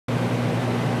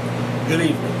Good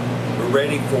evening. We're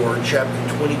ready for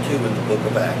chapter 22 in the book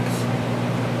of Acts.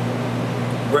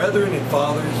 Brethren and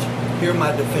fathers, hear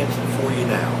my defense before you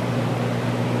now.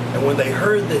 And when they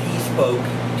heard that he spoke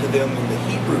to them in the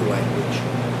Hebrew language,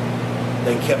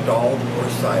 they kept all the more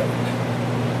silent.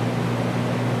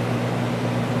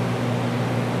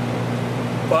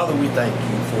 Father, we thank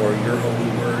you for your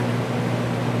holy word.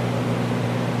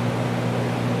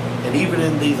 And even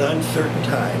in these uncertain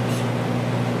times,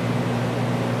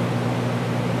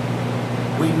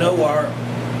 we know our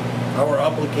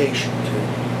obligation to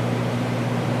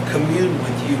commune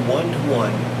with you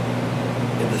one-to-one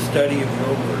in the study of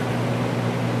your word.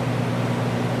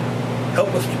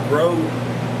 Help us to grow.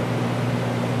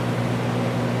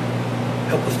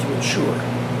 Help us to mature.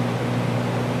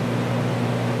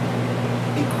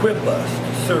 Equip us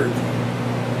to serve you,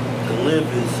 to live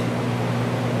as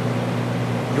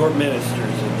your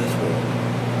ministers in this world.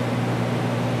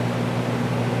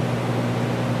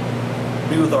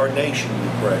 Be with our nation, we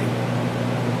pray.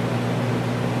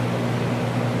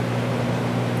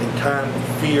 In time of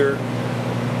fear,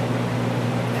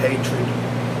 hatred,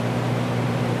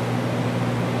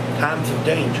 times of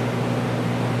danger.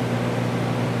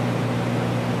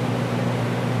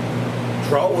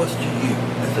 Draw us to you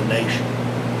as a nation.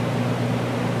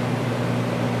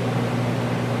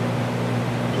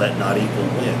 Let not evil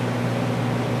win.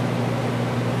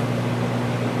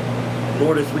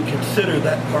 Lord, as we consider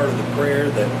that part of the prayer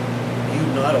that you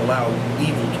not allow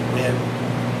evil to win,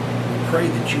 we pray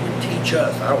that you would teach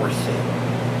us our sin,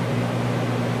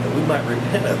 that we might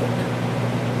repent of it.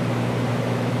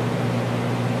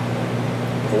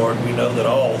 Lord, we know that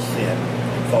all sin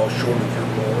can fall short of your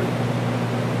glory.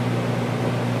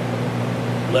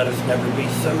 Let us never be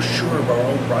so sure of our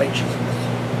own righteousness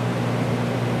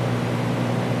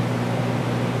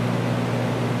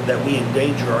that we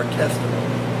endanger our testimony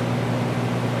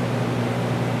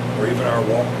or even our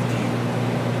walk with you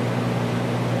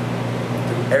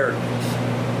through arrogance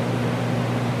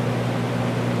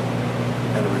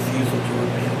and a refusal to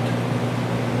repent.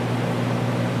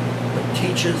 But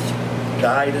teach us,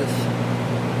 guide us,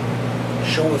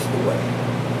 show us the way.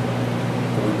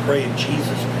 For we pray in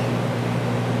Jesus' name.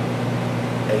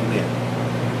 Amen.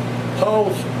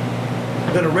 Paul's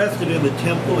been arrested in the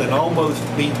temple and almost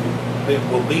beaten,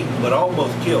 but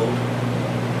almost killed.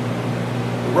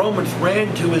 The Romans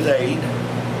ran to his aid.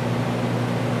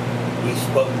 We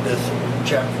spoke this in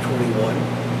chapter 21.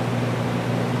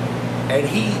 And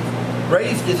he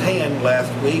raised his hand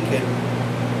last week and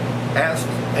asked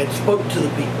and spoke to the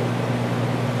people.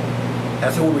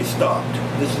 That's where we stopped.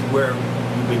 This is where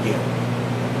we begin.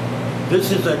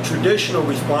 This is a traditional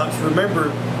response.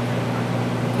 Remember,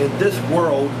 in this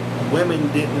world, women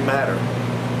didn't matter.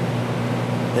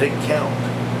 They didn't count.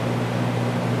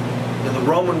 In the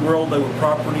Roman world, they were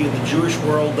property. In the Jewish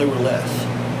world, they were less.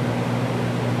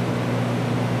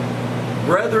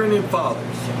 Brethren and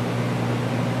fathers,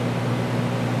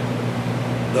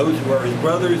 those who are his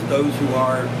brothers, those who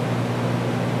are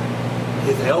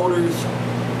his elders,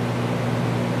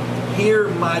 hear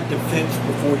my defense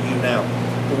before you now.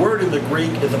 The word in the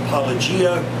Greek is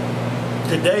apologia.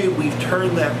 Today we've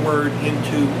turned that word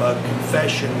into a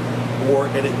confession or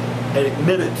an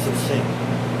admittance of sin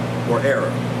or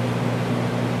error.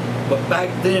 But back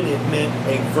then it meant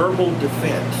a verbal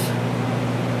defense.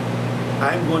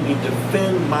 I'm going to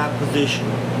defend my position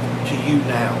to you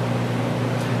now.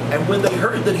 And when they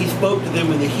heard that he spoke to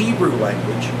them in the Hebrew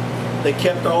language, they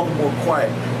kept all the more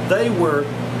quiet. They were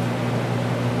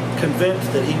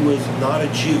convinced that he was not a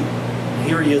Jew.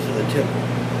 Here he is in the temple.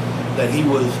 That he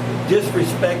was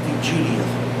disrespecting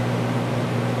Judaism.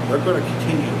 They're going to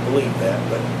continue to believe that,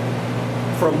 but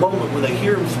for a moment when they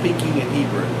hear him speaking in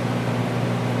Hebrew,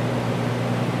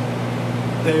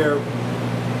 they're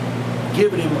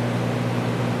giving him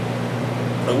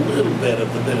a little bit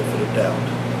of the benefit of doubt.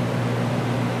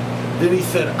 Then he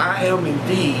said, I am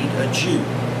indeed a Jew.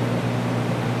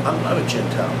 I'm not a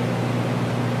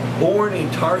Gentile. Born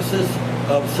in Tarsus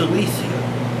of Cilicia.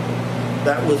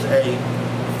 That was a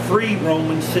free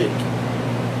Roman city.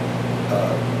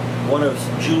 One of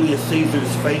Julius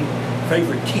Caesar's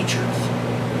favorite teachers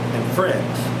and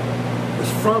friends was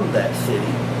from that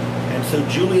city. And so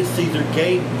Julius Caesar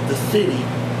gave the city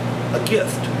a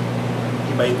gift.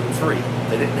 He made them free.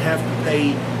 They didn't have to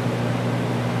pay,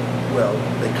 well,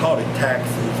 they called it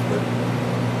taxes, but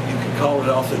you could call it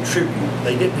also tribute.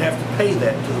 They didn't have to pay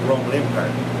that to the Roman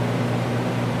Empire.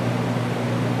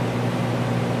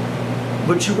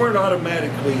 But you weren't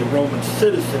automatically a Roman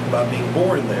citizen by being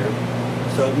born there.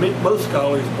 So most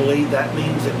scholars believe that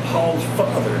means that Paul's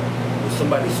father was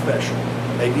somebody special,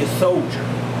 maybe a soldier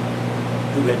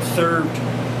who had served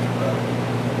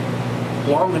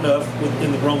long enough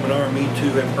within the Roman army to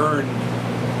have earned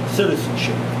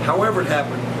citizenship. However it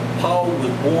happened, Paul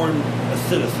was born a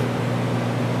citizen,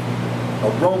 a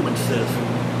Roman citizen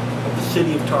of the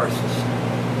city of Tarsus.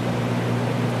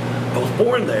 I was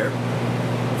born there,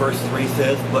 verse 3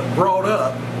 says, but brought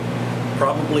up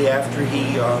probably after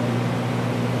he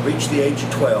reached the age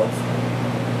of 12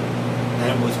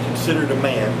 and was considered a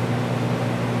man.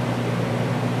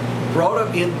 Brought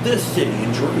up in this city,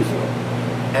 in Jerusalem,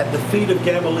 at the feet of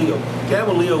Gamaliel.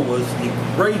 Gamaliel was the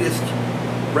greatest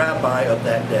rabbi of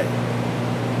that day,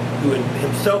 who had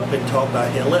himself been taught by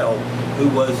Hillel, who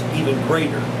was even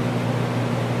greater.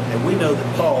 And we know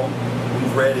that Paul,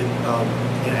 we've read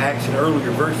in Acts and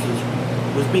earlier verses,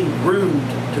 was being groomed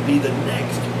to be the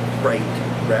next great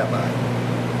rabbi.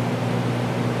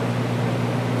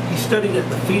 He studied at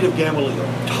the feet of Gamaliel,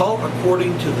 taught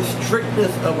according to the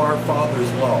strictness of our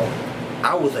father's law.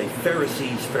 I was a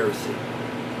Pharisee's Pharisee,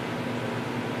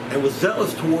 and was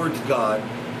zealous towards God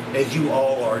as you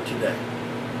all are today.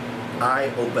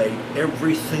 I obeyed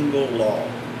every single law.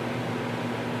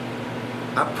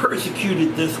 I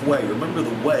persecuted this way. Remember,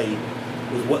 the way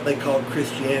was what they called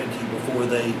Christianity before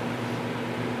they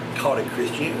called it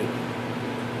Christianity.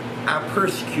 I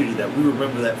persecuted that. We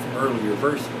remember that from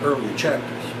earlier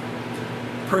chapters.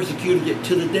 Persecuted it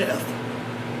to the death,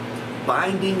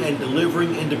 binding and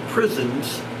delivering into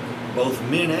prisons both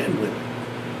men and women.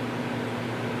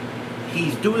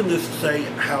 He's doing this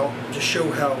to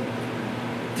show how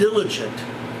diligent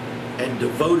and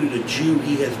devoted a Jew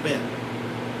he has been.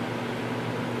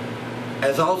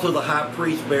 As also the high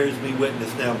priest bears me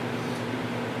witness. Now,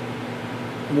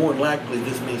 more than likely,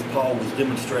 this means Paul was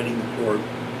demonstrating or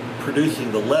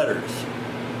producing the letters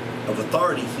of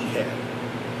authority he had.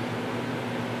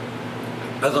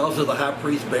 As also the high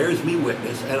priest bears me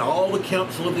witness, and all the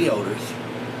council of the elders,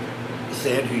 the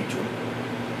Sanhedrin,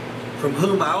 from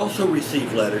whom I also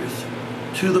received letters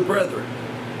to the brethren,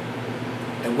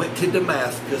 and went to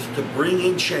Damascus to bring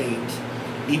in chains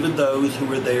even those who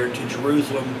were there to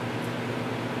Jerusalem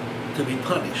to be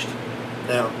punished.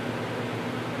 Now,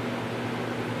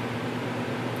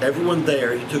 everyone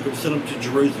there, he took them, sent them to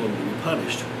Jerusalem to be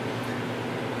punished.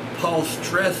 Paul's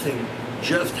stressing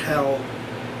just how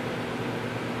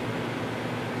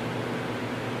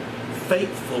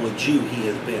faithful a Jew he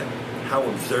has been, how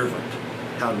observant,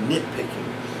 how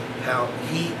nitpicking, how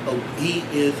he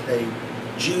is a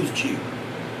Jew's Jew.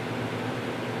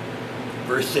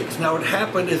 Verse 6, now it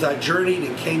happened as I journeyed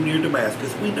and came near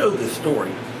Damascus. We know this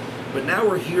story, but now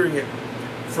we're hearing it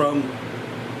from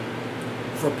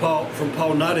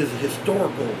Paul not as a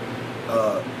historical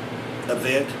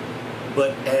event,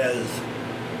 but as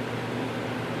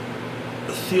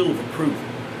a seal of approval,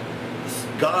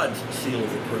 God's seal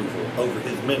of approval over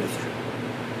his ministry.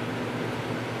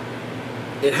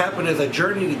 It happened as I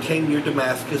journeyed and came near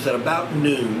Damascus at about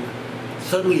noon.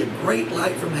 Suddenly a great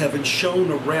light from heaven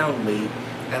shone around me,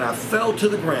 and I fell to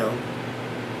the ground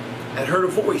and heard a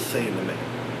voice saying to me,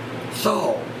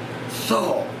 Saul,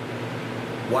 Saul,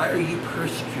 why are you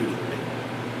persecuting me?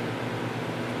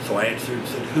 So I answered and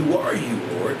said, who are you,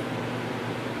 Lord?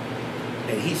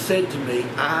 And he said to me,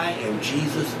 I am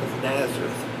Jesus of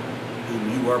Nazareth,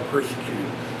 whom you are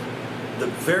persecuting. The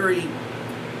very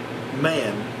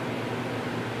man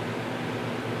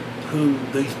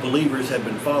whom these believers had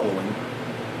been following,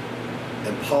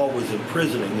 and Paul was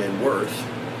imprisoning and worse,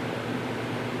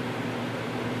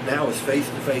 now is face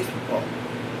to face with Paul.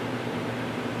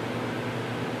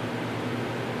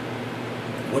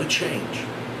 What a change.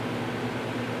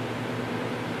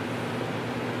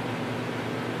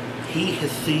 He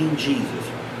has seen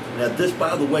Jesus. Now this,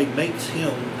 by the way, makes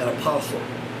him an apostle.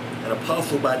 An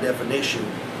apostle, by definition,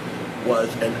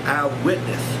 was an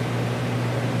eyewitness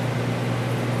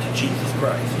to Jesus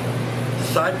Christ.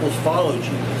 Disciples follow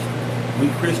Jesus. We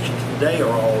Christians today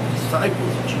are all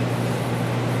disciples of Jesus.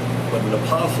 But an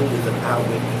apostle is an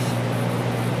eyewitness.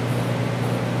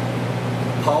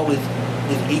 Paul is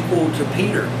equal to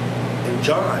Peter and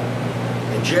John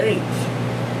and James,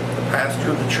 the pastor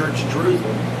of the church in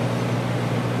Jerusalem,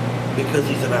 because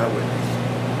he's an eyewitness.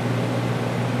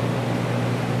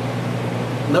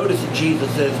 Notice that Jesus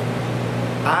says,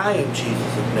 I am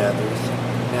Jesus of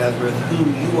Nazareth,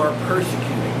 whom you are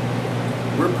persecuting.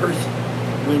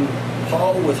 When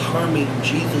Paul was harming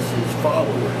Jesus'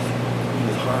 followers, he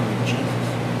was harming Jesus.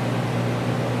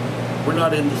 We're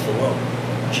not in this alone.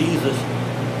 Jesus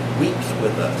weeps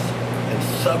with us and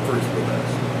suffers with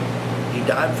us. He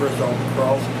died for us on the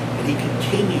cross, and he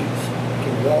continues to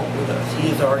walk with us. He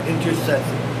is our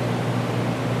intercessor.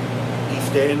 He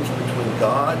stands between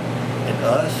God and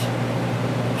us,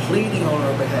 pleading on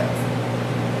our behalf.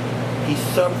 He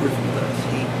suffers with us.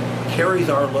 He carries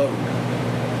our load.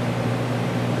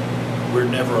 We're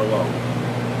never alone.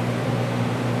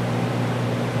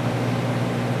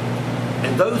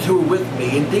 And those who were with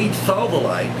me indeed saw the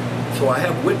light, so I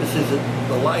have witnesses that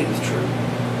the light is true.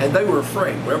 And they were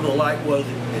afraid. Wherever the light was,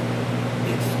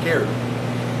 it scared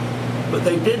them. But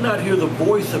they did not hear the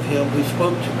voice of him who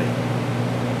spoke to me.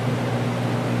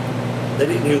 They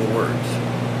didn't hear the words.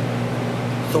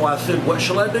 So I said, what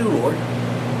shall I do, Lord?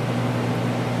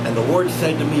 And the Lord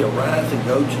said to me, arise and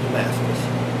go to Damascus.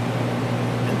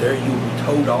 And there you will be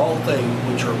told all things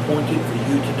which are appointed for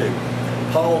you to do.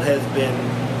 Paul has been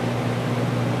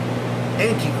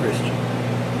anti-Christian.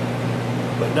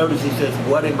 But notice he says,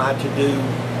 what am I to do?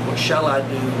 What shall I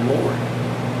do, Lord?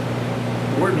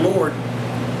 The word Lord,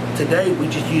 today we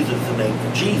just use it as the name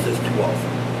for Jesus too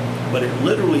often. But it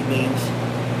literally means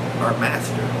our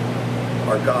master,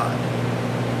 our God.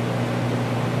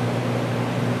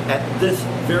 At this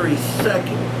very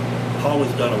second, Paul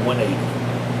has done a 180.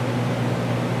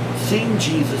 Seeing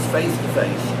Jesus face to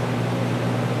face,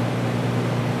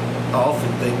 I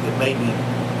often think that maybe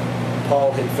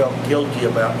Paul had felt guilty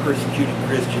about persecuting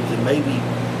Christians, and maybe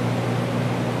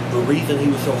the reason he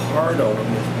was so hard on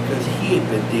them is because he had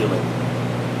been dealing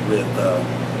with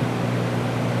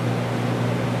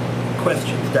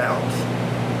questions, doubts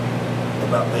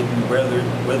about maybe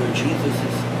whether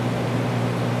Jesus'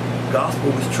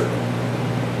 gospel was true.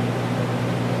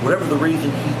 Whatever the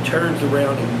reason, he turns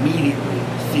around immediately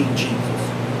seeing Jesus.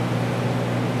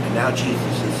 And now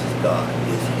Jesus is his God,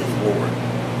 is his Lord.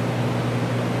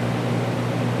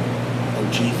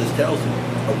 And Jesus tells him,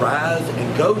 arise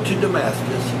and go to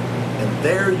Damascus, and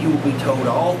there you will be told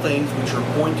all things which are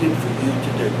appointed for you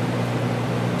to do.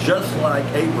 Just like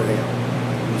Abraham,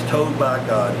 who was told by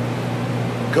God,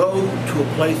 go to a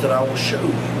place that I will show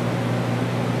you.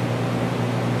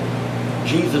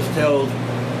 Jesus tells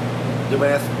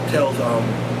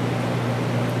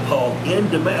Paul, in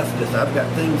Damascus, I've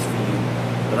got things for you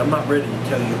that I'm not ready to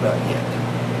tell you about yet.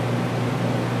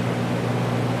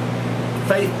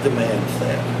 Faith demands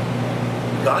that.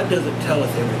 God doesn't tell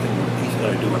us everything he's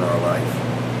going to do in our life.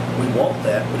 We want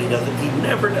that, but he doesn't. He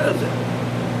never does it.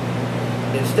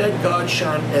 Instead, God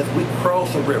shines, as we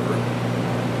cross a river,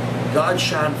 God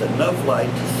shines enough light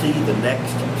to see the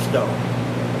next stone.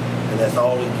 And that's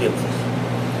all he gives us.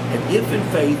 And if in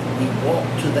faith we walk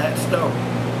to that stone,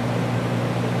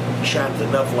 he shines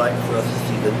enough light for us to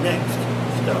see the next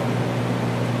stone.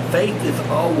 Faith is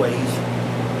always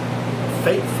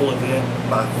faithful event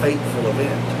by faithful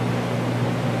event.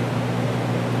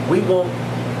 We want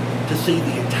to see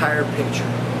the entire picture.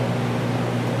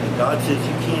 And God says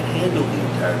you can't handle the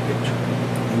entire picture.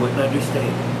 You wouldn't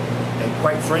understand. And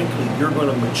quite frankly, you're going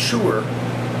to mature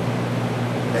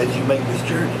as you make this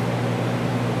journey.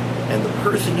 And the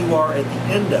person you are at the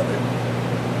end of it,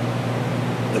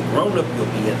 the grown-up you'll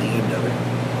be at the end of it,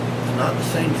 is not the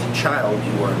same as the child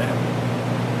you are now.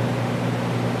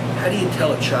 How do you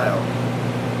tell a child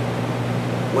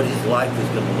what his life is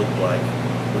going to look like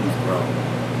when he's grown?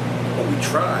 Well, we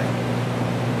try.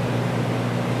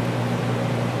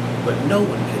 But no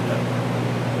one can know,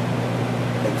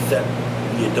 except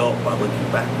the adult by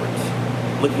looking backwards.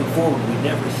 Looking forward, we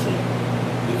never see.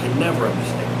 We can never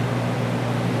understand.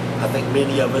 I think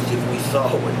many of us, if we saw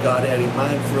what God had in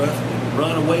mind for us, we'd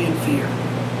run away in fear.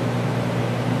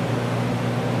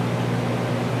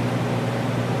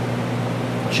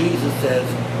 Jesus says,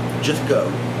 just go.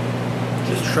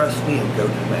 Just trust me and go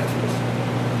to Damascus.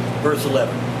 Verse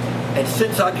 11. And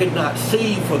since I could not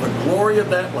see for the glory of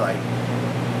that light,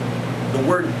 the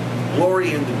word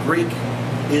glory in the Greek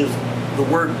is the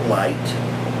word light.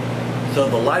 So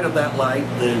the light of that light,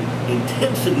 the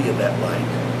intensity of that light,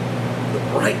 the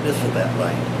brightness of that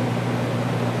light,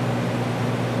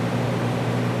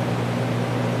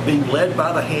 being led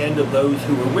by the hand of those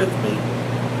who were with me,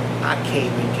 I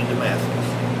came into Damascus.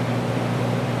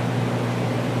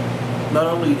 Not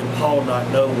only did Paul not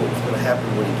know what was going to happen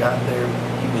when he got there,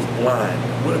 he was blind.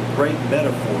 What a great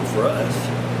metaphor for us.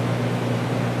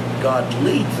 God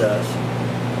leads us,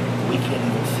 and we can't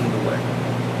even see the way.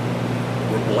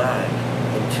 We're blind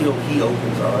until he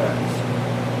opens our eyes.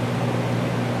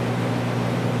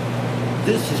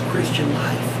 This is Christian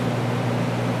life.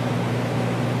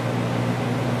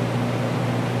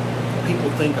 People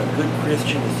think a good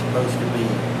Christian is supposed to be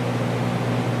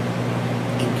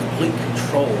in complete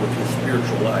control of his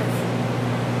spiritual life,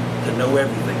 to know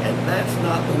everything, and that's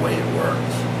not the way it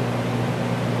works.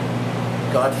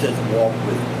 God says, walk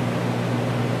with me.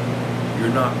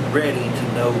 You're not ready to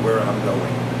know where I'm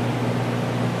going,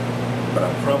 but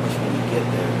I promise when you get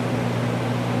there,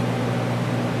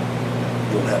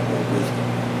 you'll have more wisdom.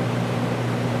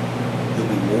 you'll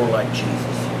be more like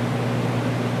Jesus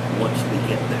once we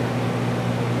get there.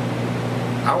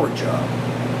 Our job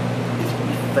is to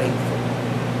be faithful.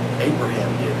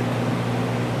 Abraham did it.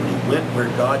 When he went where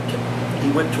he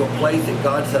went to a place that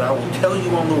God said, I will tell you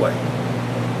on the way.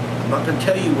 I'm not going to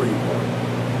tell you where you're going.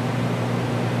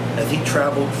 As he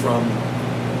traveled from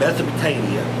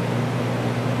Mesopotamia,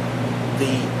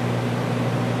 the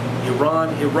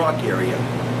Iran-Iraq area,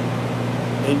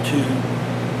 into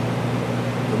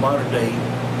the modern-day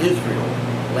Israel,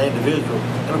 land of Israel,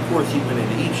 and of course he went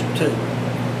into Egypt too.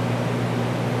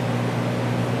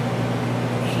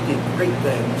 He did great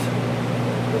things,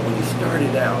 but when he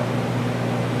started out,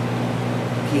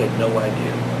 he had no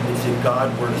idea. It's if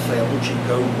God were to say, I want you to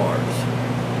go to Mars,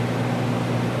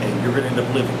 and you're going to end up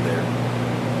living there,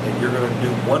 and you're going to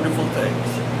do wonderful things,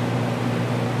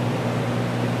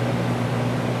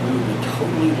 we would be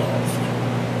totally lost,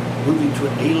 moving to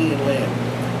an alien land.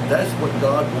 That's what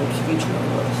God wants of each one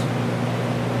of us.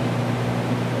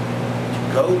 To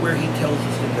go where he tells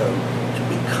us to go, to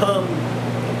become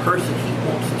the person he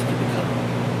wants us to become.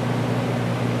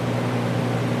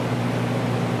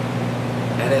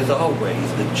 And as always,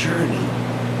 the journey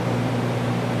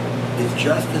is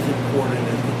just as important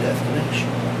as the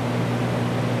destination.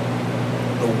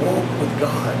 The walk with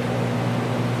God,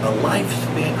 a life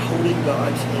spent holding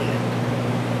God's hand,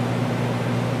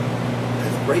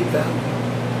 has great value,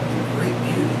 and great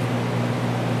beauty,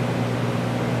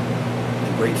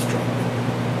 and great strength.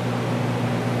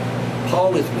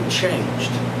 Paul has been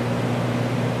changed.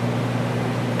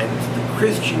 And it's the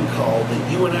Christian call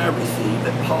that you and I receive,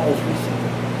 that Paul's received.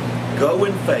 Go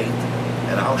in faith,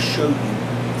 and I'll show you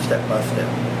step by step.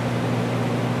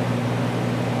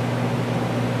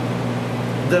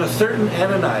 Then a certain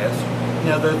Ananias,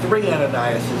 there are 3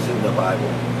 Ananiases in the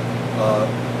Bible.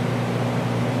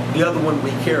 The other one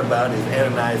we care about is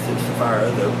Ananias and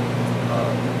Sapphira,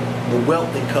 the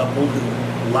wealthy couple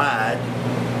who lied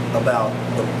about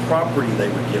the property they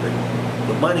were given,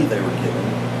 the money they were given,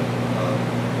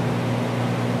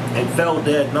 and fell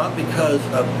dead not because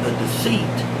of the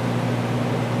deceit,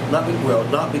 not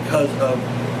because of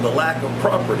the lack of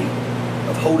property,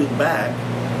 of holding back,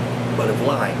 but of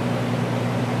lying.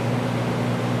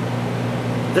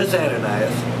 This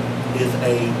Ananias is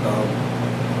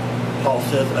Paul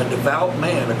says, a devout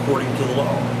man according to the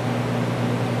law.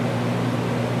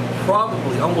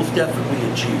 Probably, almost definitely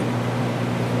a Jew.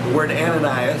 The word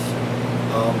Ananias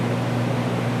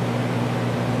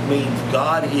means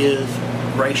God is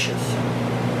gracious.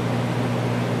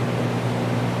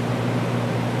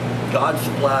 God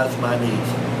supplies my needs.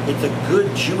 It's a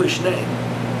good Jewish name.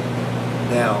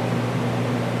 Now,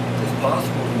 it's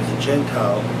possible he was a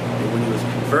Gentile, and when he was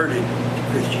converted to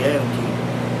Christianity,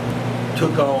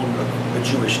 took on a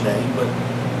Jewish name, but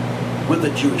with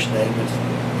a Jewish name,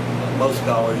 most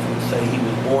scholars would say he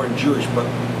was born Jewish, but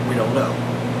we don't know.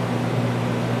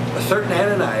 A certain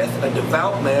Ananias, a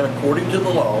devout man according to the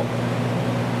law,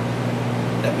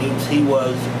 that means he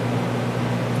was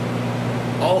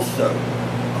also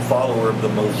a follower of the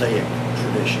Mosaic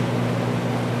tradition.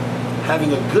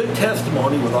 Having a good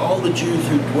testimony with all the Jews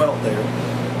who dwelt there,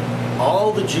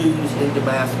 all the Jews in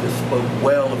Damascus spoke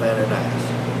well of Ananias.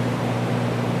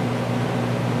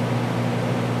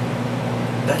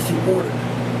 That's important.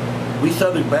 We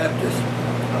Southern Baptists,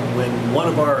 when one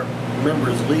of our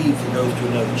members leaves and goes to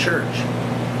another church,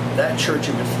 that church,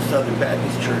 if it's the Southern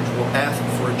Baptist church, will ask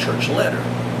for a church letter.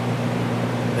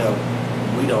 Now,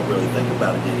 we don't really think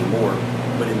about it anymore,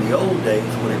 but in the old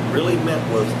days, what it really meant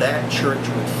was that church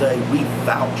would say, we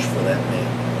vouch for that man,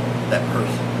 that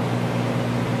person.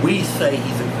 We say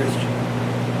he's a Christian.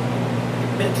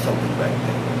 It meant something back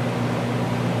then.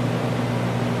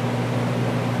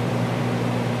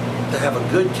 To have a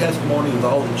good testimony with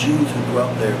all the Jews who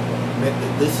dwelt there meant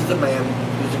that this is a man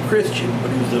who's a Christian, but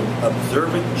he was an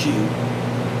observant Jew.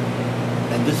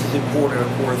 And this is important, of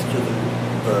course, to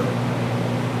the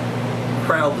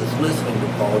crowd that's listening to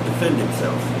Paul defend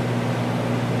himself.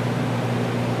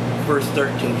 Verse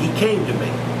 13, he came to me,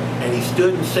 and he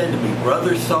stood and said to me,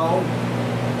 Brother Saul,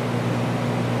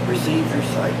 receive your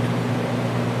sight.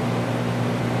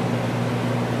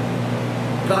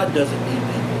 God doesn't need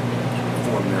people to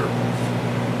perform miracles,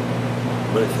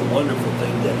 but it's a wonderful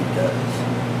thing that he does.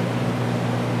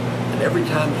 And every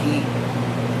time he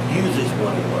uses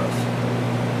one of us,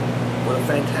 what a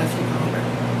fantastic honor.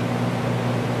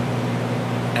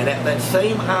 And at that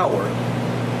same hour,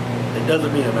 it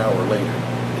doesn't mean an hour later,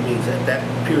 it means at that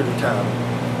period of time,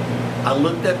 I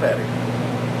looked up at him.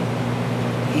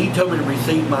 He told me to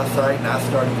receive my sight, and I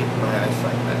started getting my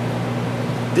eyesight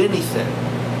back. Then he said,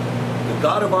 the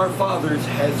God of our fathers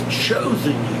has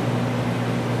chosen you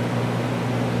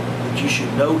that you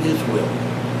should know his will.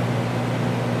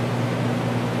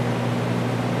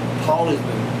 Paul has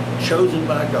been chosen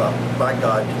by God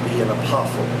to be an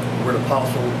apostle. The word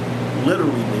apostle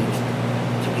literally means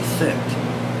to be sent.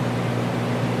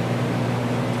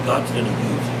 God's going to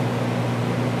use you.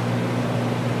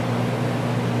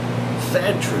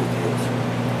 Sad truth is,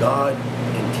 God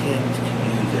intends to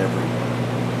use everyone.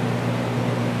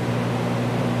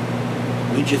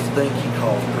 We just think he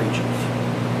calls preachers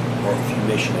or a few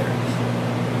missionaries,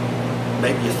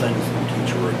 maybe a Sunday school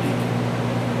teacher or a deacon.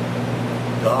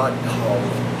 God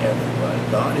calls everybody.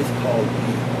 God has called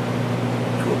you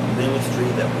to a ministry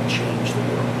that will change the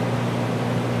world.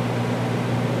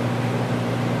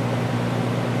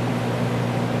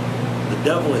 The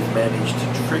devil has managed to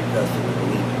trick us into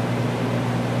believing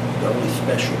that only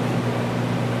special people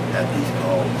have these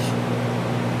calls.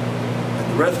 And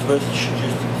the rest of us should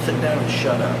just sit down and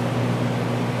shut up.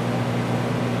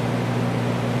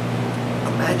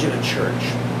 Imagine a church,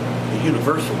 a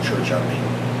universal church,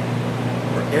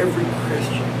 where every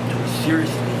Christian took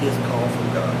seriously his call from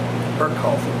God, her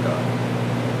call from God.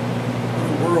 What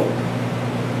a world.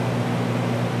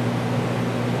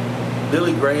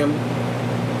 Billy Graham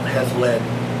has led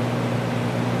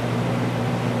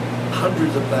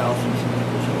hundreds of thousands of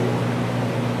people to the Lord.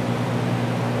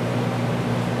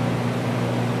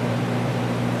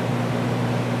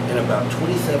 In about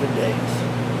 27 days,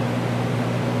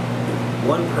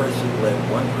 one person led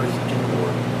one person to the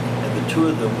Lord, and the two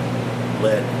of them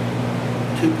led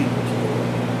two people to the Lord.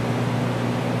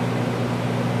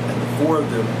 And the four of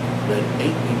them led 8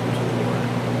 people to the Lord.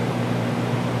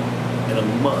 In a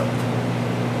month,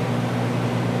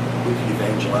 we could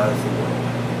evangelize the world.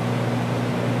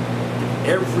 If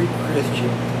every Christian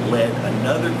led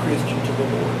another Christian to the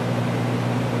Lord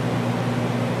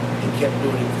and kept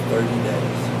doing it for 30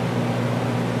 days,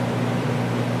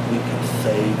 we could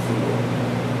save the world.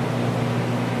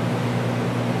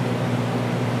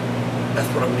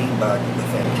 That's what I mean by the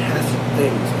fantastic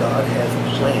things God has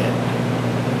planned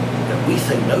that we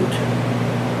say no to.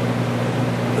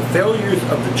 The failures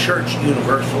of the church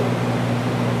universal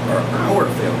are our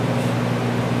failures.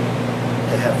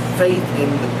 To have faith in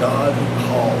the God who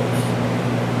calls.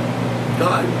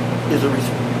 God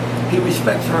he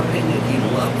respects our opinion. He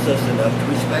loves us enough to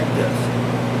respect us.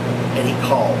 And he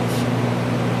calls.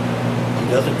 He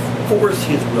doesn't force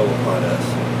his will upon us.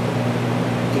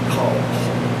 He calls.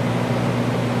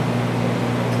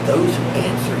 Those who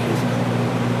answer his call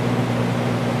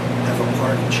have a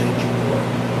part in changing the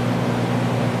world.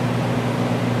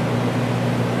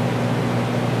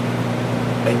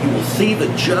 And you will see the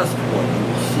just one. You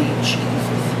will see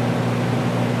Jesus.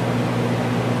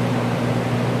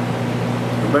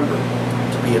 Remember,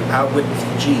 to be an eyewitness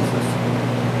to Jesus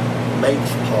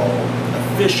makes Paul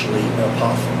officially an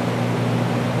apostle.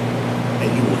 And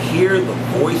you will hear the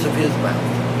voice of his mouth.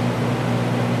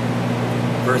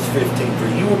 Verse 15, for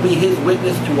you will be his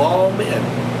witness to all men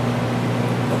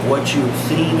of what you have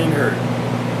seen and heard.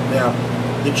 Now,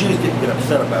 the Jews didn't get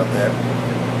upset about that,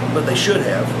 but they should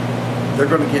have. They're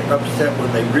going to get upset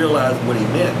when they realize what he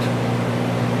meant.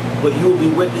 But you will be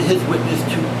his witness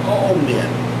to all men,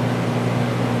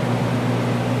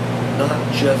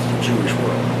 not just the Jewish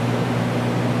world.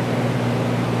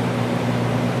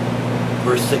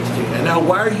 Verse 16, and now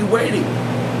why are you waiting?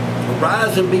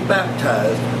 Arise and be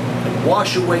baptized, and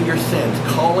wash away your sins,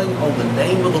 calling on the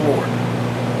name of the Lord.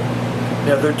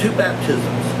 Now, there are 2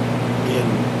 baptisms in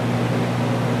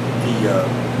the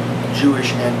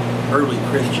Jewish and early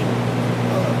Christian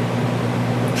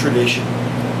tradition.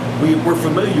 We're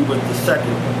familiar with the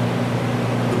second,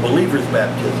 the believer's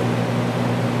baptism.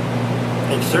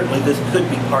 And certainly this could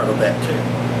be part of that too,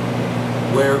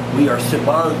 where we are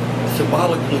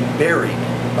symbolically buried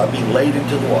by being laid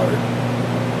into the water.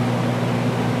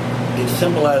 It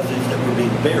symbolizes that we're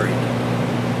being buried.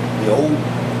 The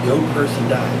old person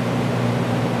died.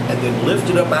 And then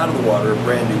lifted up out of the water, a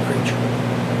brand new creature.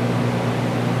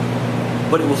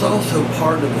 But it was also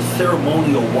part of the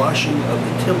ceremonial washing of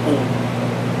the temple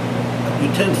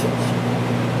utensils.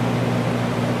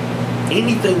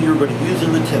 Anything you were going to use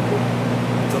in the temple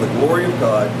for the glory of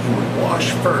God, you would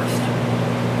wash first.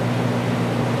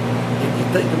 If you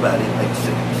think about it, it makes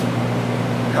sense.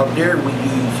 How dare we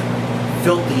use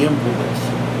filthy implements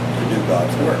to do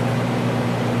God's work?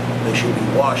 They should be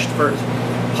washed first.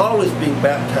 Paul is being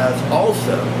baptized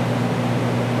also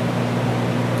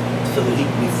so that he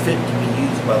can be fit to be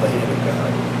used by the hand of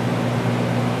God.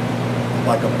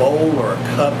 Like a bowl or a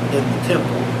cup in the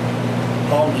temple,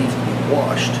 Paul needs to be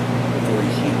washed before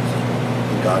he's used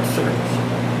in God's service.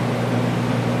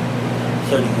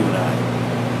 So do you and I.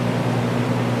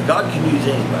 God can use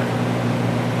anybody.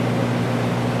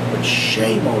 But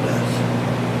shame on us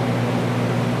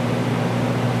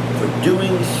for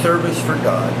doing service for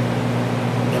God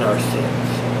in our sins.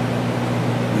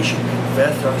 We should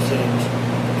confess our sins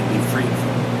and be freed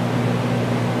from them.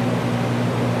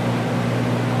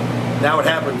 Now it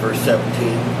happened, verse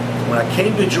 17, when I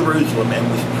came to Jerusalem and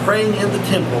was praying in the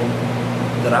temple,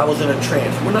 that I was in a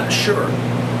trance. We're not sure.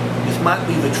 This might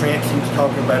be the trance he was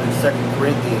talking about in 2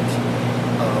 Corinthians.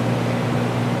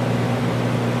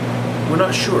 We're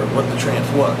not sure what the trance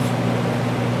was.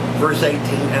 Verse 18,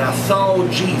 and I saw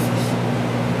Jesus,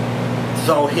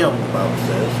 saw him, the Bible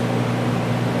says,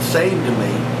 saying to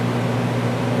me,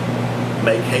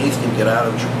 make haste and get out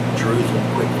of Jerusalem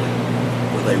quickly,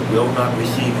 for they will not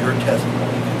receive your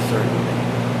testimony concerning me.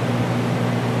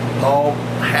 Paul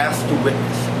has to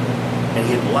witness, and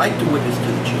he'd like to witness to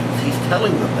the Jews. He's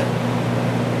telling them that.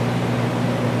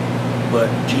 But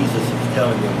Jesus is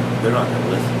telling them they're not going to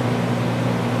listen.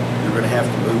 You're going to have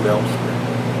to move elsewhere.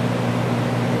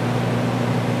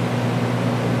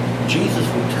 Jesus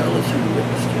will tell us who to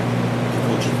witness to if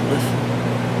we'll just listen.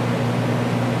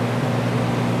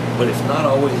 But it's not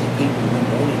always the people we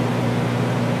want him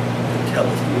to tell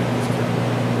us to witness to.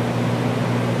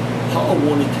 Paul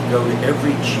wanted to go to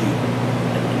every Jew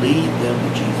and lead them to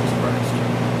Jesus Christ.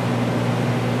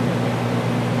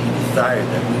 He desired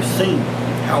that. We've seen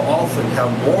how often, how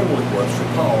normal it was for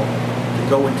Paul to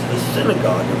go into the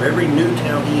synagogue of every new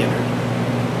town he entered.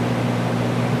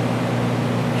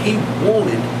 He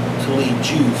wanted to lead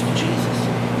Jews to Jesus.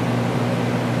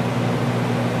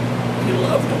 He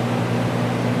loved them.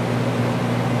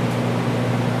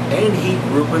 And he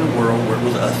grew up in a world where it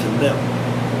was us and them.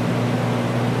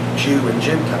 Jew and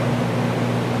Gentile.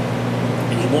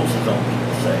 And he wants his own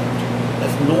people saved.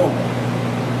 That's normal.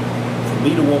 For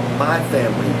me to want my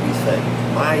family to be saved,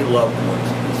 my loved ones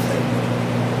to be saved.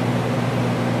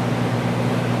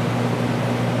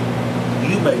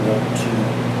 You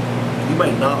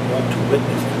may not want to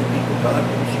witness to the people God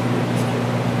wants you to witness to.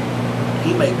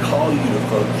 He may call you to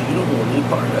folks you don't want any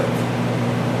part of.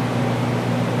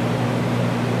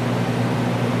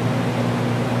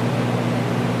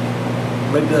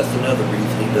 Maybe that's another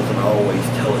reason he doesn't always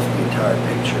tell us the entire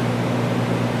picture.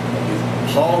 If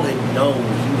Paul had known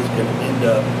he was going to end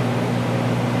up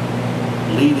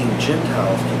leading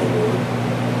Gentiles to the Lord,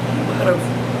 he might have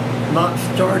not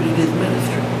started his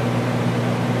ministry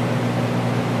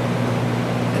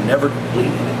and never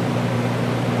completed it.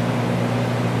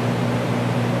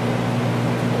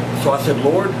 So I said,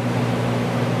 Lord,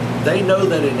 they know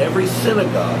that in every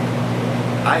synagogue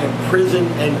I imprison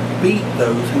and beat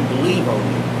those who believe on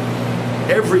you.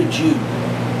 Every Jew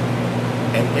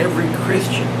and every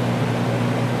Christian.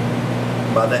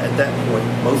 At that point,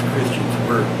 most Christians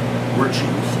were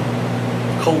Jews,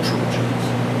 cultural Jews.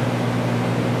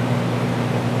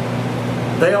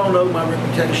 They all know my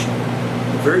reputation.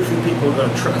 Very few people are going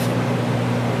to trust me.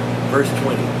 Verse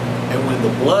 20, and when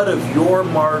the blood of your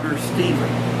martyr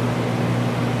Stephen,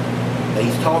 now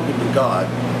he's talking to God,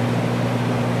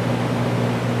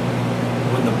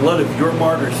 when the blood of your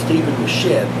martyr Stephen was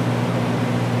shed,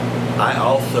 I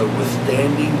also was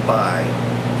standing by,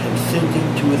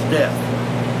 consenting to his death.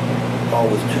 Paul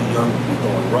was too young to be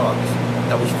throwing rocks.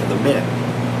 That was for the men.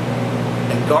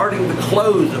 And guarding the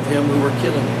clothes of him who were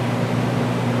killing him.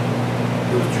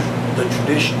 It was the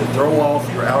tradition to throw off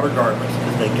your outer garments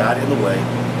because they got in the way,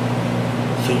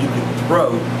 so you could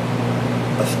throw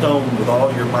a stone with all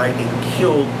your might and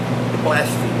kill the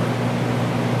blasphemer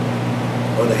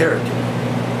or the heretic,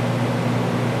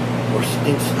 or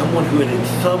someone who had in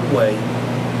some way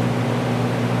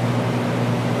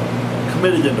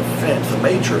committed an offense, a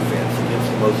major offense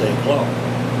against the Mosaic law.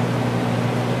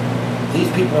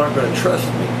 These people aren't going to trust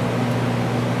me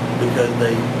because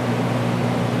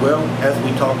as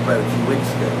we talked about a few weeks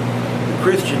ago, the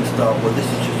Christians thought, well, this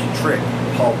is just a trick.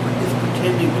 Paul is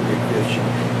pretending to be a Christian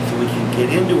so we can get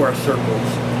into our circles,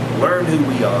 learn who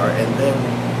we are, and then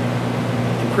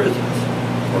imprison us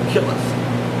or kill us.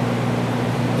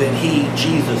 Then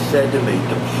Jesus said to me,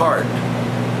 depart,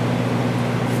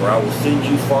 for I will send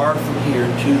you far from here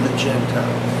to the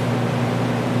Gentiles.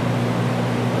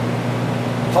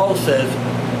 Paul says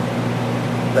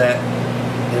that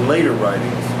in later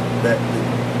writings that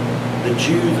the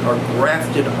Jews are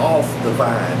grafted off the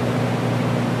vine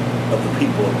of the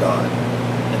people of God,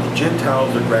 and the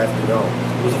Gentiles are grafted on.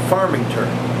 It was a farming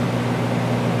term.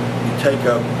 You take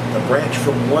a branch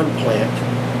from one plant,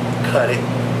 cut it,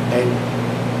 and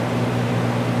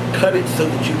cut it so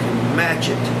that you can match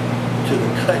it to the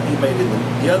cut you made in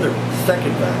the other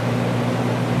second vine,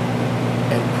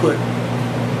 and put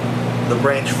the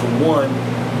branch from one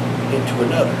into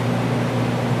another.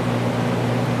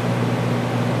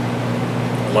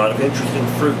 A lot of interesting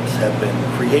fruits have been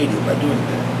created by doing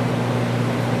that.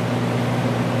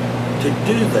 To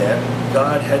do that,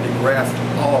 God had to graft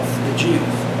off the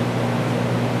Jews,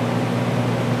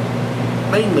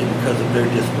 mainly because of their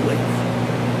disbelief.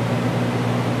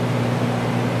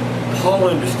 Paul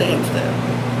understands that.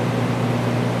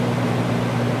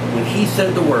 When he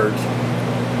said the words,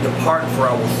 "Depart, for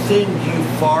I will send you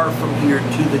far from here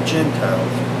to the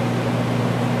Gentiles,"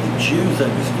 the Jews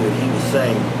understood he was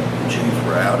saying the Jews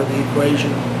were out of the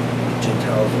equation, the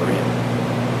Gentiles are in.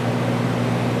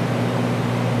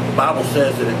 The Bible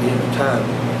says that at the end of time,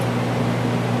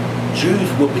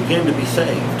 Jews will begin to be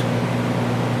saved.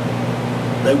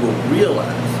 They will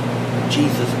realize that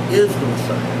Jesus is the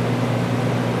Messiah.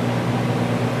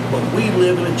 But we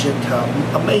live in a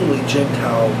mainly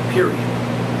Gentile period.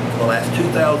 For the last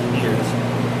 2,000 years,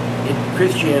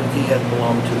 Christianity has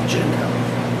belonged to the Gentiles,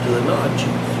 to the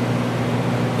non-Jews.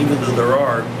 Even though there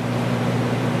are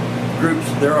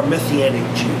groups, there are Messianic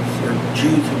Jews, there are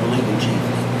Jews who believe in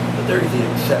Jesus, but there is the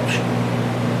exception.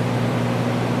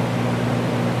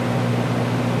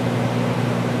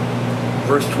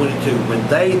 Verse 22, when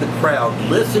they, the crowd,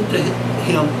 listened to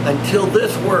him until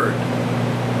this word,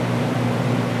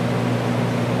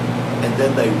 and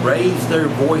then they raised their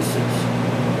voices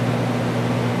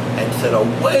and said,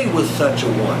 "Away with such a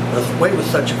one." Away with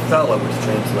such a fellow is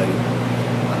translated.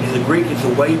 In the Greek, it's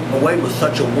away with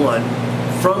such a one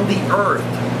from the earth.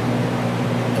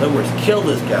 In other words, kill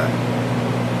this guy,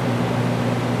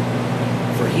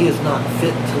 for he is not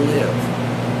fit to live.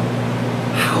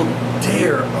 How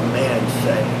dare a man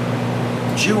say,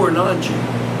 Jew or non-Jew,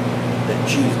 that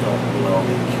Jews don't belong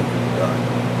in the kingdom of God?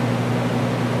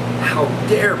 How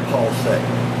dare Paul say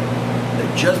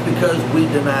that just because we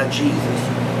deny Jesus,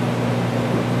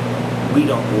 we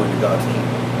don't go into God's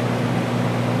kingdom?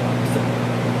 So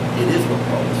it is what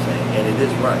Paul is saying, and it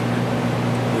is right.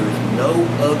 There is no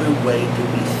other way to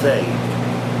be saved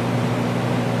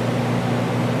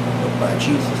but by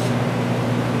Jesus.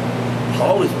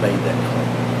 Paul has made that claim.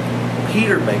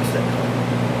 Peter makes that claim.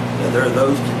 Now, there are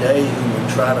those today who would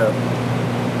try to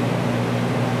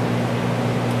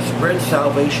spread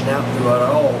salvation out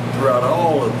throughout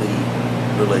all of the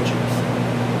religions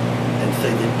and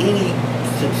say that any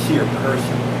sincere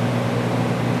person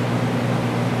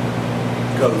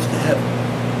goes to heaven.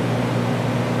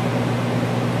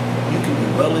 You can be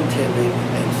well-intending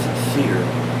and sincere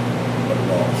but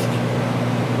lost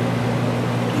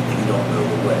if you don't know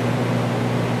the way.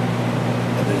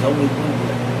 And there's only one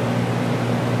way,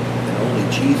 and only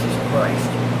Jesus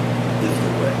Christ is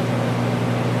the way.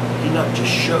 He not just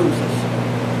shows us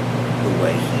the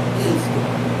way, he is the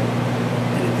way.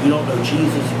 And if you don't know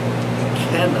Jesus, you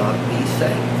cannot be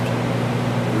saved.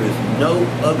 There is no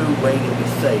other way to be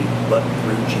saved but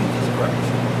through Jesus Christ.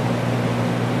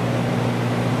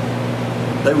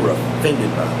 They were offended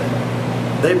by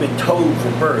that. They've been told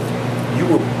from birth, you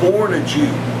were born a Jew.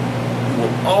 You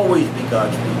will always be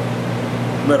God's people.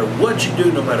 No matter what you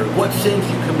do, no matter what sins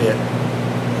you commit,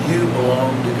 you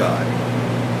belong to God.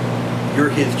 You're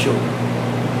his children.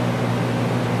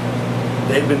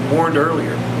 They've been warned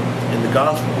earlier in the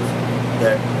Gospels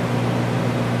that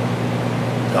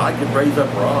God could raise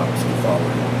up rocks to follow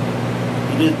him.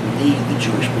 He didn't need the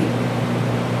Jewish people.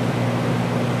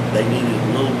 They needed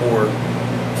a little more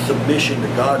submission to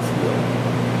God's will,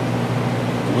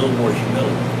 a little more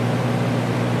humility.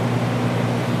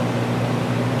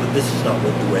 But this is not the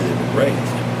way they were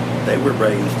raised. They were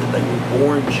raised that they were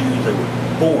born Jews. They were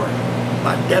born.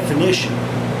 By definition,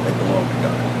 they belong to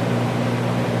God.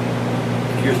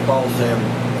 And here's Paul saying,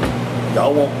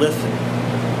 y'all won't listen.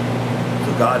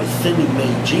 So God is sending me,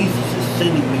 Jesus is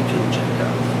sending me to the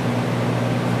Gentiles.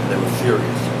 And they were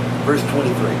furious. Verse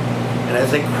 23. And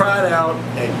as they cried out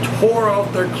and tore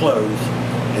off their clothes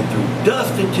and threw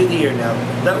dust into the air. Now,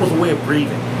 that was a way of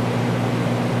grieving.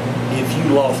 If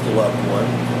you lost a loved one,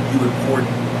 you would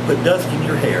put dust in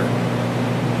your hair,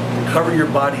 cover your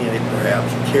body in it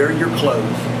perhaps, tear your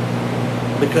clothes,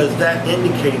 because that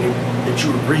indicated that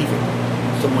you were grieving.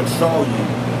 Someone saw you,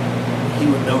 he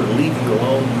would know to leave you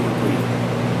alone, you were grieving.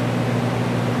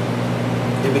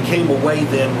 It became a way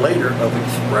then later of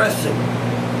expressing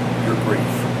your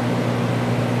grief.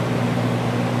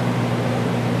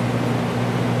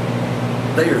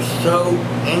 They are so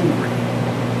angry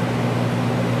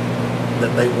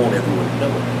that they want everyone to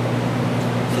know it.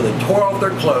 So they tore off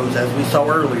their clothes, as we saw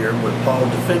earlier when Paul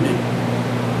defended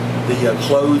the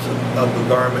clothes of the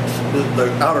garments,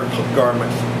 the outer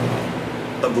garments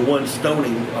of the one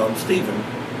stoning Stephen.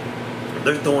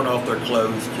 They're throwing off their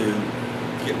clothes to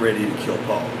get ready to kill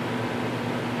Paul.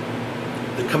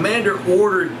 The commander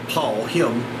ordered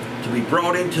him, to be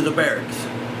brought into the barracks.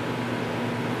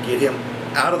 get him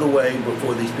out of the way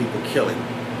before these people kill him.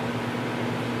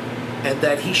 And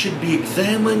that he should be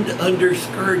examined under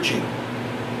scourging.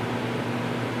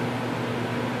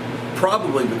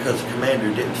 Probably because the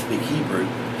commander didn't speak Hebrew.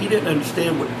 He didn't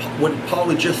understand what Paul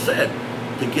had just said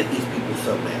to get these people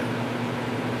so mad.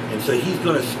 And so he's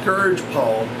going to scourge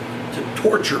Paul, to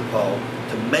torture Paul,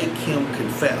 to make him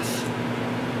confess.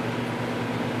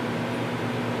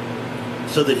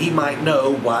 So that he might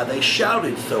know why they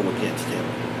shouted so against him.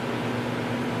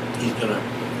 He's going to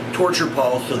torture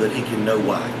Paul so that he can know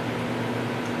why.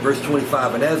 Verse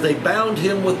 25, and as they bound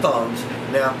him with thongs,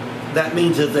 now that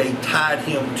means that they tied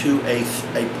him to a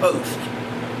post.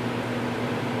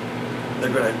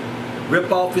 They're going to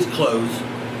rip off his clothes,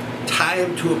 tie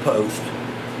him to a post,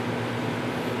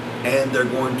 and they're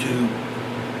going to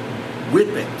whip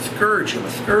him, scourge him.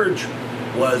 A scourge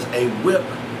was a whip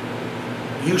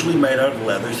usually made out of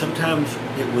leather. Sometimes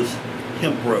it was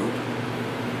hemp rope,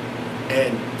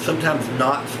 and sometimes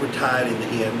knots were tied in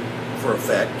the end for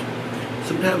effect.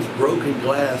 Sometimes broken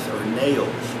glass or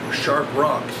nails or sharp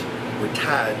rocks were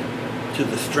tied to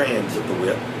the strands of the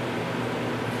whip,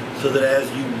 so that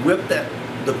as you whipped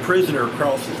the prisoner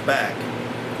across his back,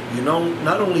 you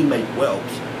not only made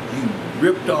whelps, you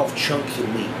ripped off chunks of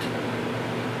meat.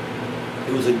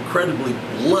 It was incredibly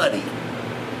bloody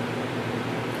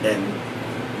and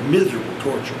miserable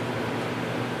torture.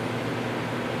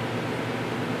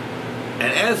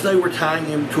 And as they were tying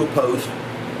him to a post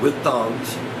with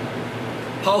thongs,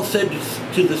 Paul said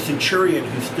to the centurion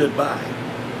who stood by,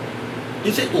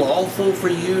 is it lawful for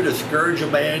you to scourge a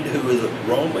man who is a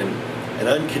Roman and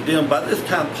uncondemned? By this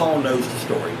time, Paul knows the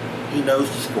story. He knows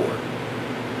the score.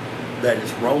 That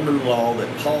it's Roman law that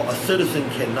a citizen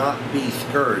cannot be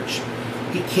scourged.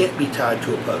 He can't be tied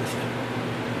to a post.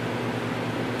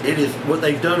 What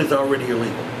they've done is already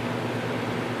illegal.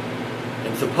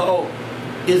 And so Paul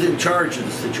is in charge of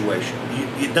the situation.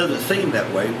 It doesn't seem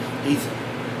that way.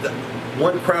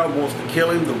 One crowd wants to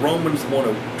kill him. The Romans want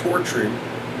to torture him.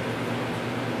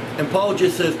 And Paul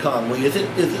just says calmly, is it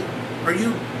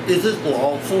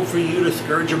lawful for you to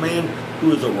scourge a man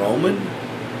who is a Roman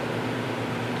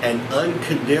and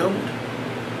uncondemned?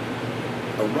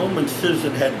 A Roman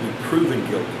citizen had to be proven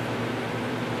guilty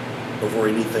before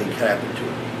anything happened to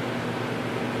him.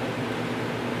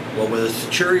 Well, when the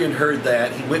centurion heard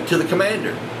that, he went to the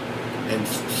commander and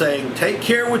saying, take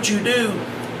care what you do.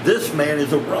 This man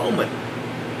is a Roman.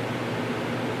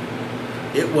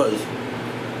 It was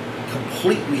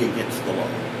completely against the law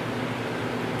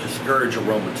to scourge a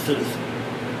Roman citizen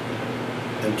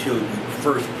until you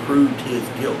first proved his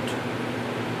guilt.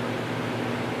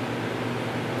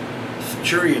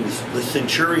 The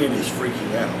centurion is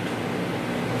freaking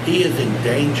out. He is in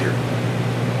danger.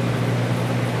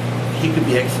 He could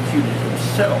be executed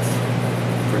himself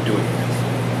for doing this.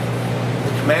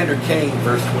 The commander came,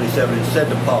 verse 27, and said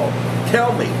to Paul,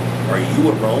 tell me, are you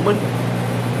a Roman?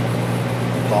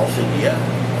 Paul said, yeah.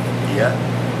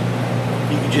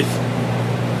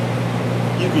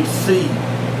 You could see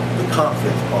the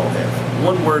confidence Paul has.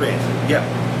 One word answer, yeah,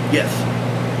 yes.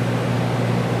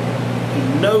 He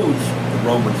knows the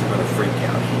Romans are going to freak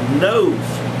out. He knows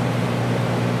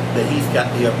that he's got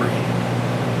the upper hand.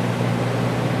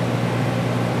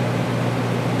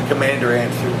 The commander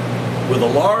answered, with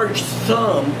a large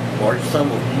sum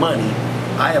of money,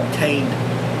 I obtained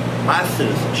my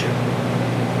citizenship.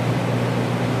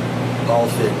 Paul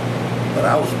said, but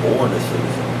I was born a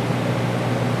citizen.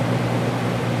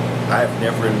 I have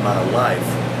never in my life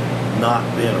not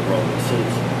been a Roman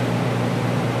citizen.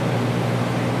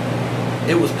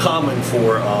 It was common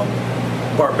for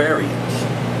barbarians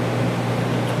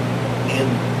in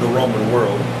the Roman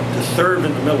world to serve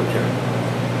in the military,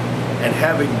 and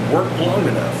having worked long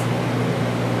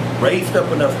enough, raised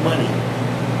up enough money,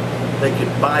 they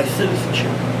could buy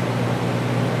citizenship.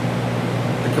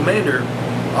 The commander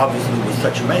obviously was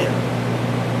such a man,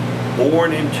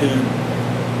 born into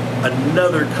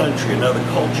another country, another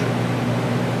culture,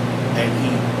 and he,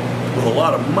 with a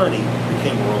lot of money,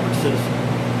 became a Roman citizen.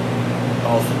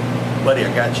 Paul said, buddy,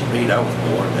 I got you beat. I was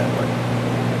born that way.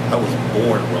 I was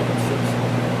born a Roman citizen.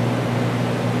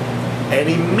 And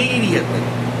immediately,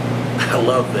 I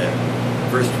love that,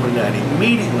 verse 29,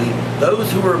 immediately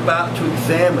those who were about to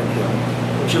examine him,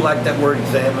 don't you like that word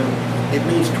examine? It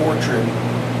means torture him,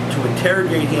 to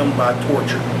interrogate him by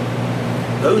torture.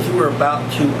 Those who were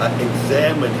about to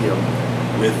examine him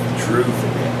withdrew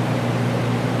from him.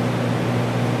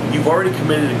 You've already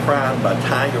committed a crime by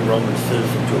tying a Roman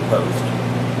citizen to a post,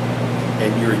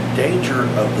 and you're in danger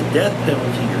of the death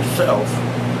penalty yourself.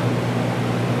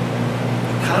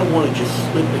 You kind of want to just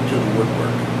slip into the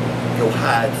woodwork, go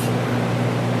hide somewhere.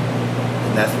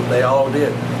 And that's what they all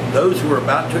did. Those who were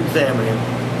about to examine him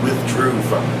withdrew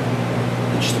from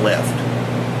him. They just left.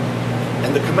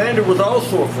 And the commander was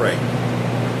also afraid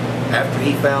after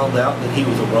he found out that he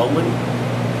was a Roman,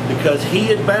 because he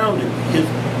had bound him.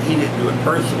 He didn't do it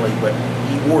personally, but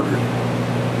he ordered it.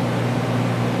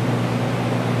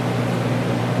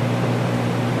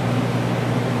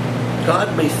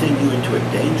 God may send you into a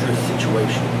dangerous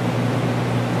situation,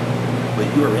 but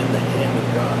you are in the hand of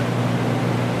God.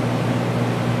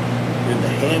 You're in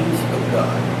the hands of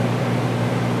God.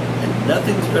 And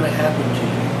nothing's going to happen to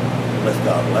you unless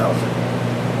God allows it.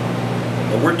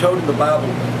 And we're told in the Bible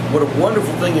what a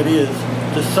wonderful thing it is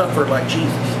to suffer like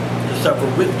Jesus, to suffer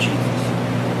with Jesus.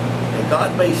 And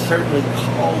God may certainly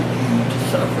call you to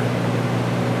suffer.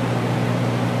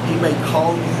 He may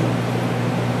call you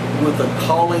with a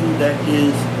calling that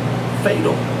is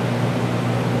fatal.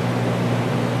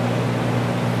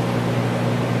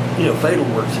 You know, fatal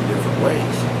works in different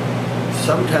ways.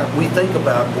 Sometimes we think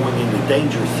about going into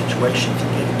dangerous situations and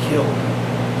getting killed.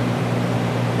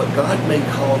 But God may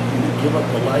call you to give up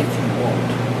the life you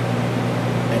want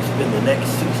and spend the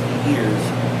next 60 years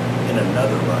in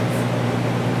another life.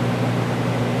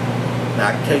 Now,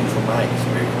 I can tell you from my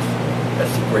experience,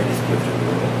 that's the greatest gift in the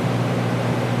world.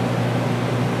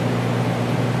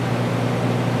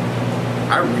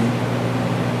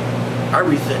 I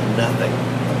resent nothing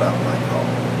about my call.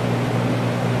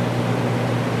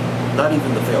 Not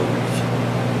even the failures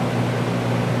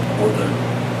or the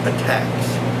attacks.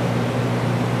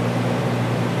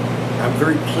 I'm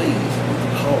very pleased with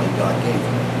the calling God gave me.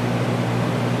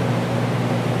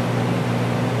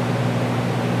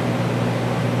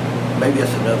 Maybe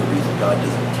that's another reason God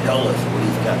doesn't tell us what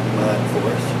He's got in mind for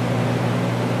us.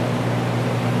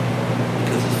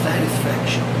 Because the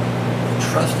satisfaction of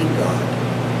trusting God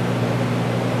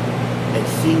and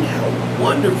seeing how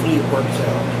wonderfully it works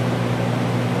out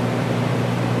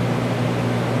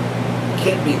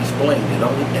can't be explained.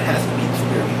 It has to be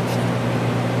experienced.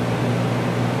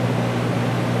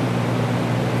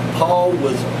 Paul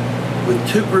was with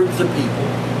two groups of people.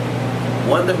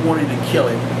 One that wanted to kill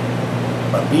him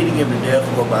by beating him to death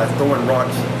or by throwing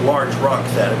large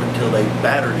rocks at him until they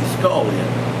battered his skull in.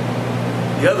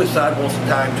 The other side wants to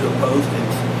tie him to a post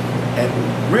and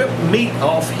rip meat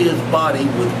off his body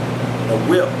with a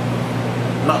whip.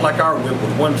 Not like our whip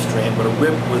with one strand, but a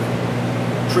whip with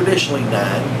traditionally 9.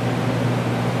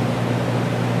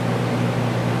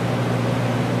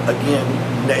 Again,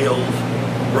 nails,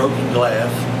 broken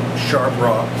glass, sharp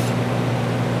rocks.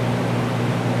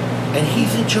 And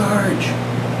he's in charge.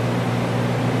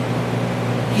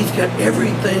 He's got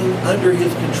everything under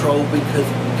his control because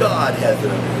God has it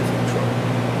under his control.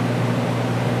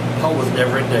 Paul was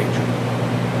never in danger.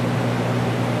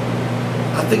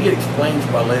 I think it explains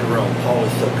why later on Paul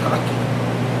is so cocky.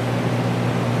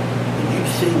 And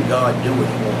you've seen God do what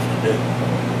He wants to do.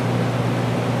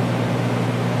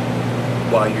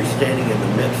 While you're standing in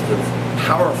the midst of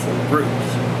powerful groups,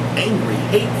 angry,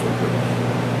 hateful groups.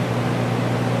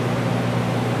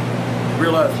 You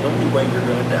realize the only way you're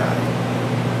going to die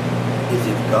is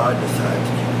if God decides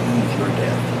to use your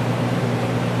death.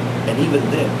 And even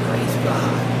then, praise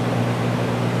God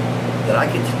that I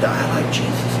get to die like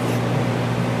Jesus did.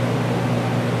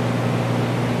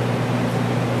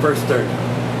 Verse 30.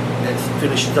 That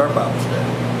finishes our Bible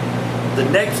study. The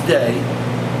next day,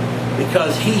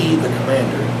 because he, the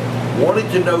commander, wanted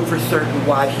to know for certain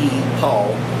why he,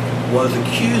 Paul, was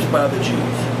accused by the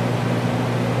Jews.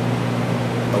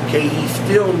 Okay, he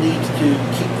still needs to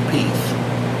keep the peace.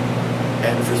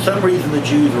 And for some reason the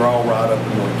Jews are all riled up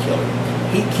and want to kill him.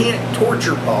 He can't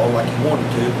torture Paul like he wanted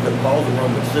to because Paul's a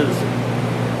Roman citizen.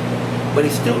 But he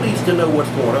still needs to know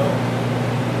what's going on.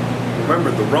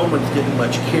 Remember, the Romans didn't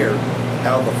much care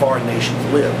how the foreign nations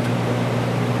lived,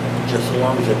 just so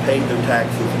long as they paid their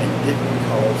taxes and didn't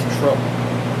cause trouble.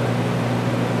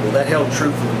 Well, that held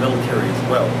true for the military as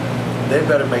well. They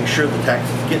better make sure the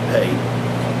taxes get paid,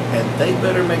 and they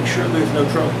better make sure there's no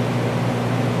trouble.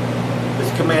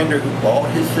 This commander who bought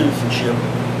his citizenship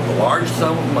with a large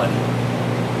sum of money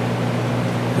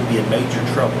could be in major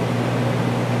trouble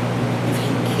if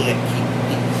he can't keep the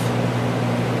peace.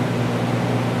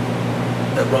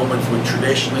 The Romans would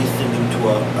traditionally send him to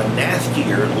a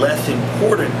nastier, less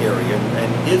important area,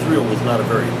 and Israel was not a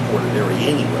very important area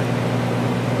anyway.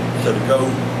 So to go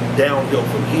downhill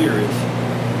from here is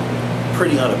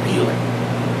pretty unappealing.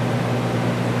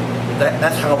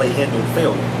 That's how they handled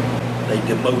failure. They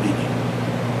demoted you.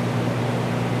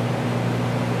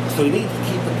 So he needs to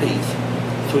keep the peace.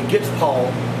 So he gets Paul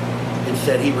and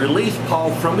said he released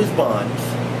Paul from his bonds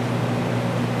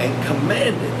and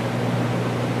commanded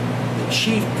that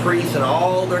chief priests and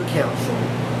all their council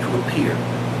to appear.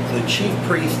 So the chief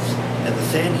priests and the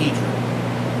Sanhedrin,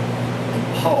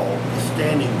 and Paul is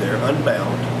standing there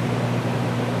unbound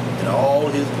in all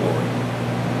his glory,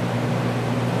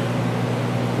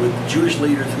 with Jewish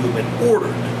leaders who have been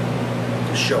ordered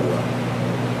to show up.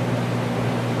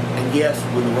 And yes,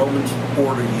 when the Romans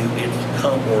order you, it's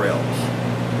come or else.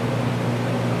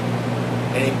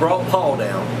 And he brought Paul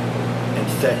down and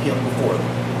set him before them.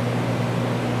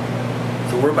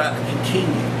 So we're about to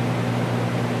continue.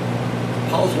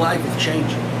 Paul's life is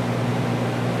changing.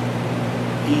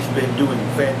 He's been doing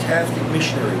fantastic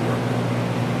missionary work.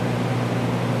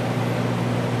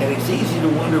 And it's easy to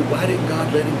wonder, why didn't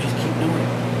God let him just keep doing it?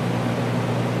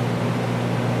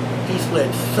 He's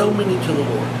led so many to the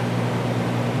Lord.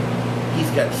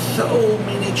 He's got so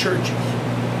many churches.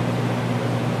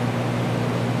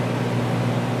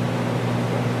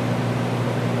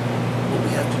 But we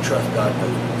have to trust God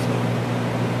knows what he's doing.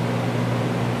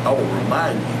 I will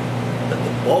remind you that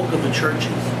the bulk of the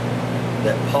churches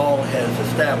that Paul has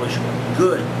established,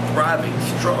 good, thriving,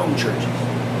 strong churches,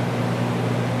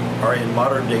 are in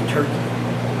modern day Turkey.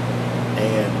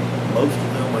 And most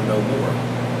of them are no more.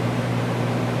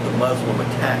 The Muslim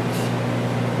attacks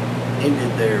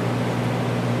ended their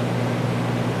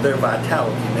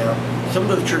vitality. Now, some of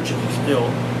those churches are still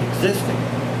existing,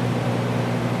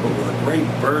 but with a great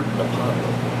burden upon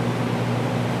them.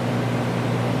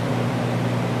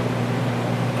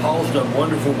 Paul's done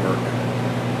wonderful work,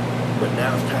 but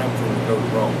now it's time for him to go to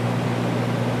Rome.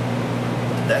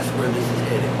 That's where this is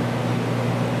headed.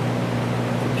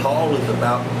 Paul is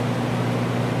about,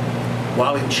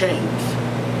 while in chains,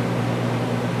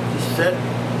 to set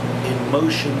in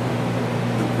motion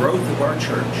the growth of our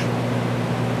church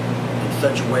in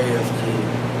such a way as to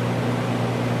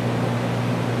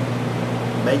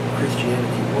make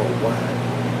Christianity worldwide.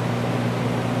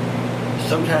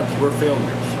 Sometimes we're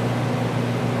failures.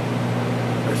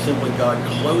 Or simply God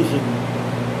closing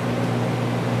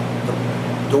the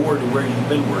door to where you've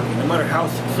been working, no matter how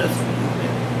successful you've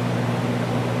been.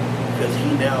 Because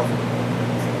he now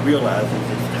realizes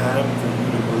it's time for you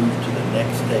to move to the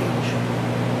next stage.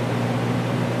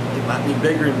 It might be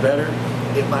bigger and better.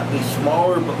 It might be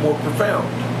smaller but more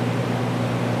profound.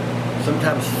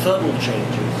 Sometimes subtle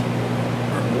changes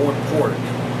are more important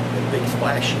than big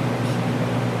splashy ones.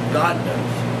 God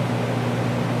knows.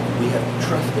 We have to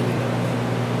trust that he knows.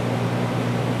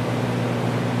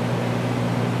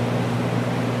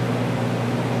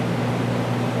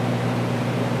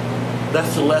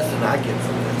 That's the lesson I get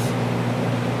from this.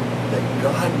 That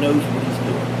God knows what he's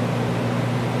doing.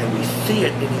 And we see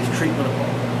it in his treatment of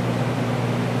Paul.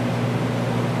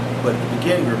 But at the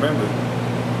beginning, remember,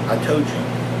 I told you,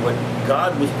 what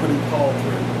God was putting Paul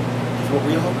through is what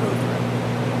we all go through.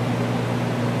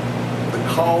 The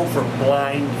call for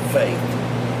blind faith.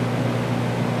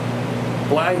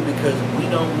 Blind because we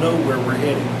don't know where we're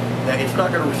heading. Now, it's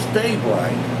not going to stay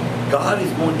blind. God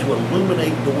is going to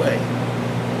illuminate the way.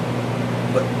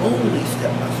 But only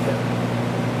step by step.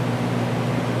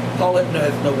 Paul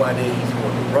has no idea he's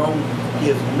going to Rome. He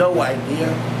has no idea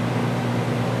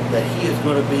that he is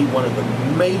going to be one of the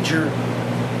major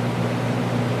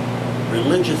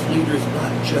religious leaders,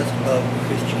 not just of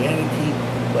Christianity,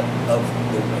 but of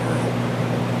the world.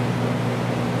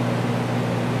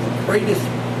 The greatest,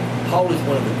 Paul is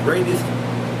one of the greatest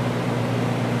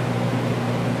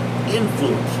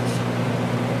influences,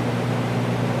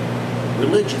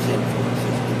 religious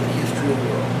influences in the history of the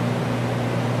world.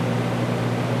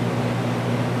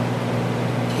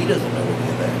 He doesn't know any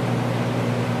of that.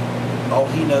 All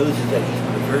he knows is that he's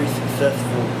been a very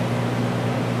successful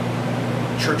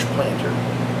church planter.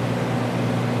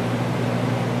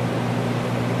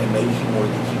 And maybe he more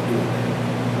than keep doing that.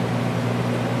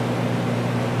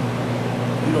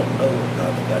 You don't know what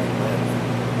God's got in mind for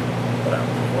you, but I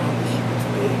promise you it's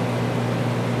big.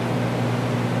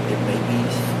 It may be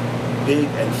big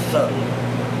and subtle.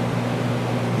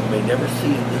 You may never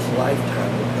see in this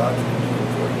lifetime what God's been doing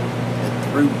for you and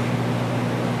through you.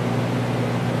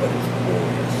 But it's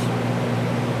glorious.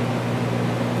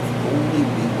 If only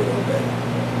we would obey.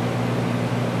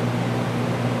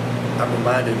 I'm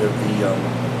reminded of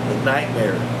the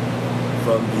nightmare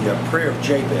from the prayer of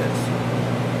Jabez,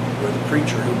 where the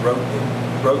preacher who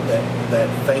wrote that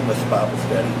famous Bible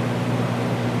study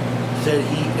said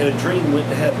he, in a dream, went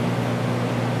to heaven.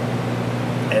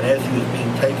 And as he was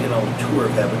being taken on a tour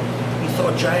of heaven, he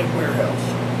saw a giant warehouse.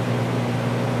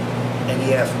 And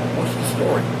he asked, well, what's the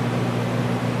story?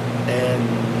 And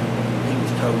he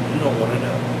was told, you don't want to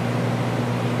know.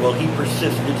 Well, he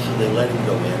persisted, so they let him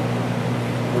go in.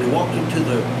 When he walked into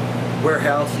the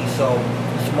warehouse, he saw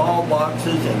small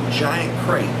boxes and giant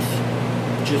crates.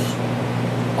 Just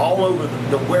all over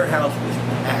the warehouse was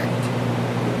packed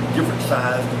with different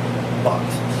sized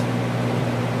boxes.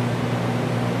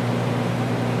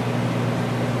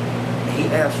 He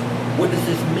asked, what does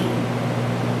this mean?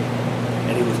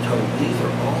 And he was told, these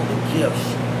are all the gifts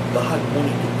God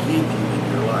wanted to give you in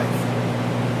your life,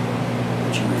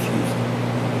 but you refused them.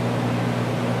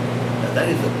 Now that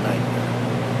is a nightmare.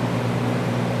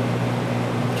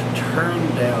 To turn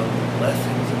down the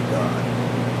blessings of God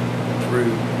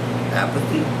through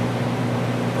apathy,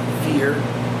 or fear,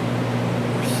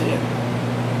 or sin.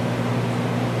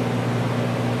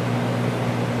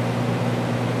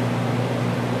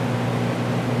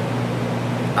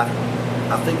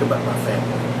 I think about my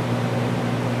family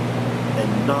and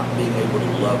not being able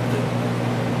to love them,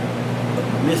 but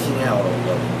missing out on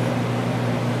loving them.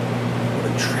 What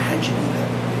a tragedy that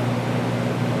would be.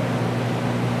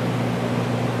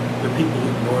 There are people who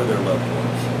ignore their loved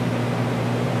ones.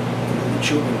 And when the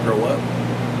children grow up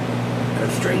and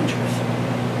are strangers,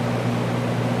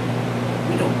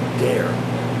 we don't dare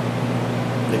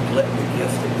neglect the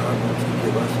gifts that God wants to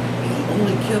give us. And He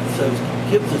only gives us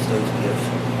those gifts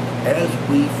as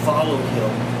we follow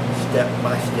Him step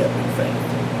by step in faith.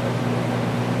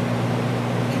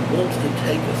 He wants to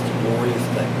take us to glorious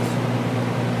things.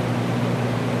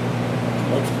 He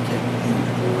wants to take you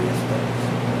to glorious things.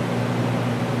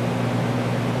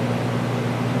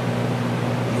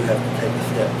 You have to take a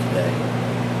step today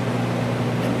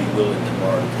and be willing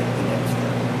tomorrow to take the next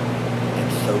step, and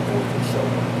so forth and so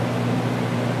on.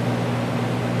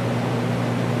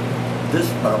 This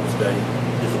Bible study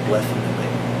is a blessing to me,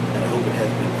 and I hope it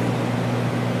has been for you.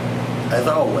 As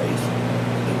always,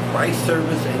 in Christ's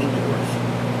service and in yours,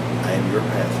 I am your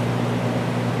pastor.